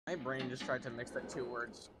My brain just tried to mix the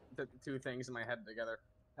two things in my head together.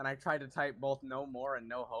 And I tried to type both no more and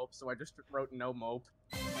no hope, so I just wrote no mope.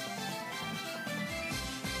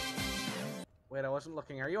 Wait, I wasn't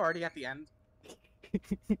looking. Are you already at the end?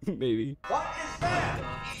 Maybe. What is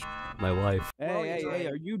that? My wife. Hey,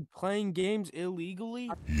 are you playing games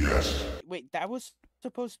illegally? Yes. Wait, that was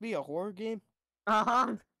supposed to be a horror game?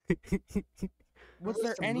 Uh-huh. Was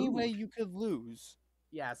there any way you could lose?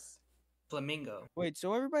 Yes. Flamingo. Wait,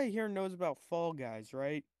 so everybody here knows about Fall Guys,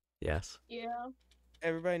 right? Yes. Yeah.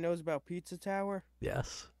 Everybody knows about Pizza Tower?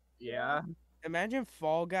 Yes. Yeah. Imagine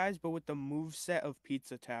Fall Guys, but with the moveset of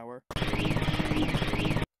Pizza Tower.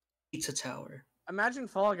 Pizza Tower. Imagine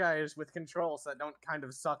Fall Guys with controls that don't kind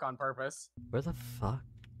of suck on purpose. Where the fuck?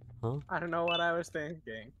 Huh? I don't know what I was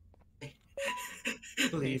thinking.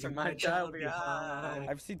 Leaving my child behind.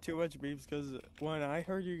 I've seen too much memes because when I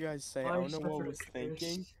heard you guys say, I don't know what I was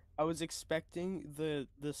thinking. I was expecting the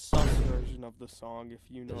sus version of the song, if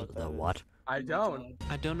you know what that is. What? I don't.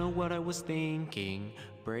 I don't know what I was thinking,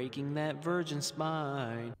 breaking that virgin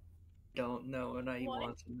spine. Don't know and I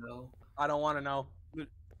want to know. I don't want to know.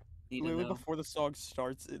 Literally before the song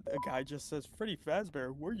starts, a guy just says, "Freddy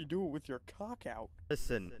Fazbear, what are you doing with your cock out?"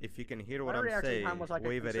 Listen, if you can hear what My I'm reaction saying, time was like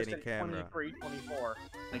wave a at any consistent camera. 23, 24.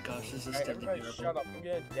 My gosh, this is Alright, deadly everybody terrible. shut up. I'm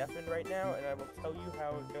gonna deafen right now, and I will tell you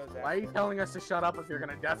how it goes after. Why are you telling us to shut up if you're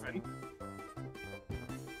gonna deafen?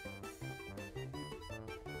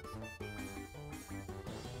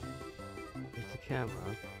 There's the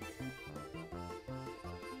camera.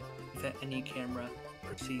 If at any camera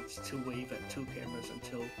proceeds to wave at two cameras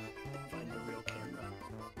until they find the real camera.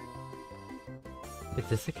 Is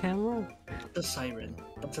this a camera? The siren.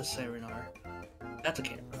 What's a siren are? That's a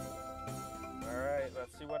camera. Alright,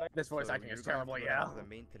 let's see what I... This voice acting is terrible, yeah.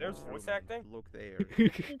 There's voice acting? Look there.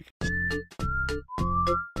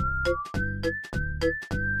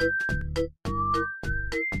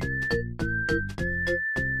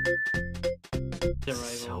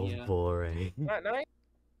 So boring. Night?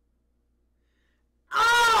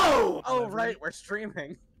 Oh! Oh, right, we're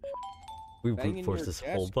streaming. We Banging brute forced your this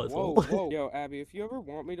desk. whole puzzle. Whoa. Yo, Abby, if you ever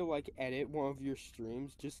want me to, like, edit one of your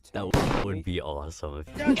streams, just tell That me. would be awesome if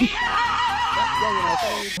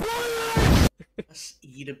Press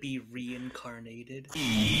E to be reincarnated.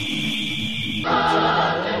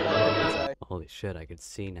 Holy shit, I could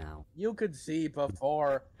see now. You could see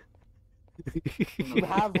before. You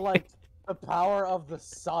have, like, the power of the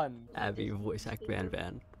sun. Abby, voice act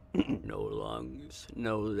BANBAN. No lungs,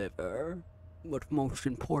 no liver, but most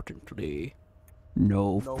importantly,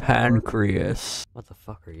 no pancreas. What the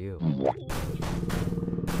fuck are you?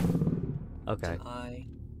 Okay.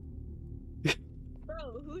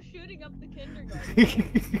 Bro, who's shooting up the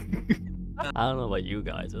kindergarten? I don't know about you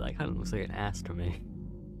guys, but that kind of looks like an ass to me.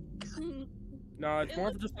 No, it's more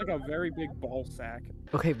of just like a very big ball sack.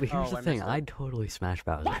 Okay, but here's Oh, the thing, I'd totally smash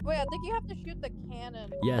Bowser. Wait, I think you have to shoot the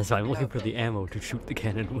cannon. Yeah, so I'm looking for the ammo to shoot the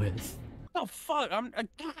cannon with. Oh fuck! No, get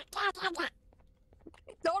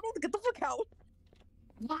the fuck out!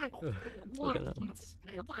 Look at that.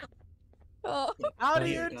 Oh. How do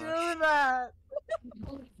you do that?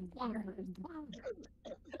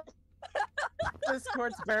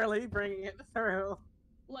 Discord's barely bringing it through.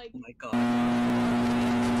 Like, Oh my god.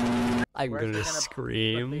 I'm Where's gonna the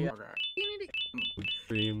scream. you need to...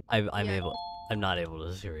 Scream. I'm not able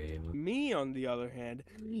to scream. Me, on the other hand,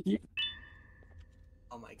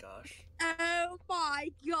 Oh my gosh. Oh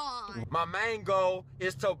my god! My main goal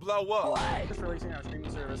is to blow up. Just releasing our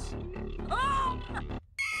streaming service. Oh!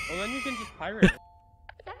 well then you can just pirate it.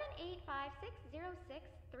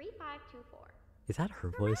 785-606-3524. Is that her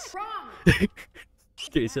voice? Wrong!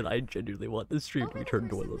 Jason, I genuinely want this stream to return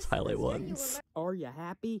to one of those highlight ones. Are you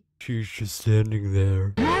happy? She's just standing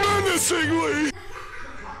there. Menacingly!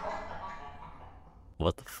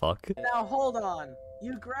 What the fuck? Now hold on.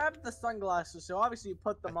 You grabbed the sunglasses, so obviously you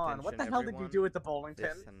put them on. What the hell did you do with the bowling pin?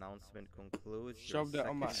 This announcement concludes. Shoved it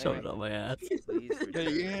on my Shove it on my ass.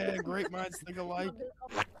 Yeah, great minds think alike.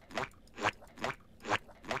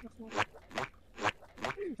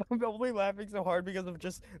 I'm only laughing so hard because of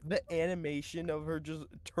just the animation of her just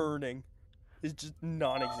turning is just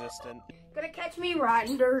non-existent. Gonna catch me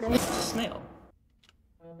riding dirty. It's a snail.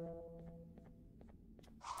 I'm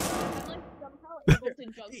like somehow able to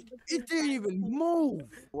jump. It didn't even move!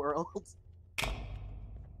 World.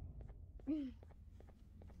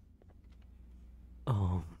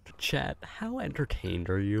 Oh, chat, how entertained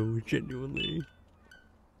are you, genuinely?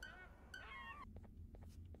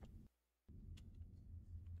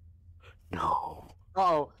 No.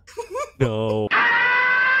 Uh-oh. No.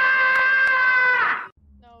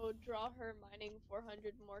 No, draw her mining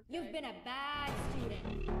 400 more. You've been a bad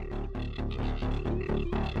student.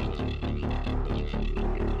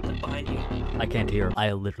 I can't hear.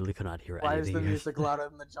 I literally could not hear Why is anything. the music louder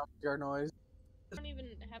than the jump scare noise? I don't even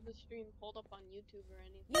have the stream pulled up on YouTube or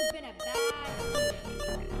anything. You've been a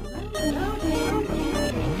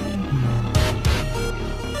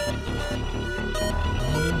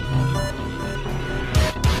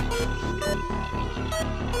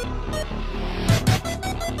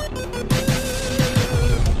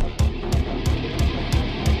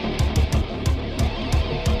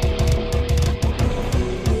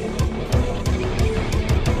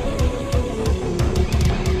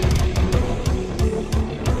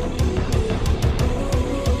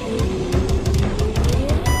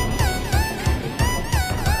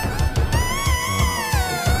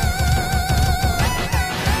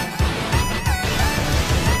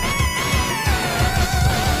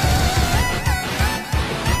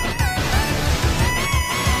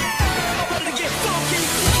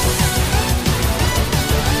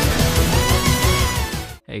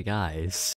Hey guys.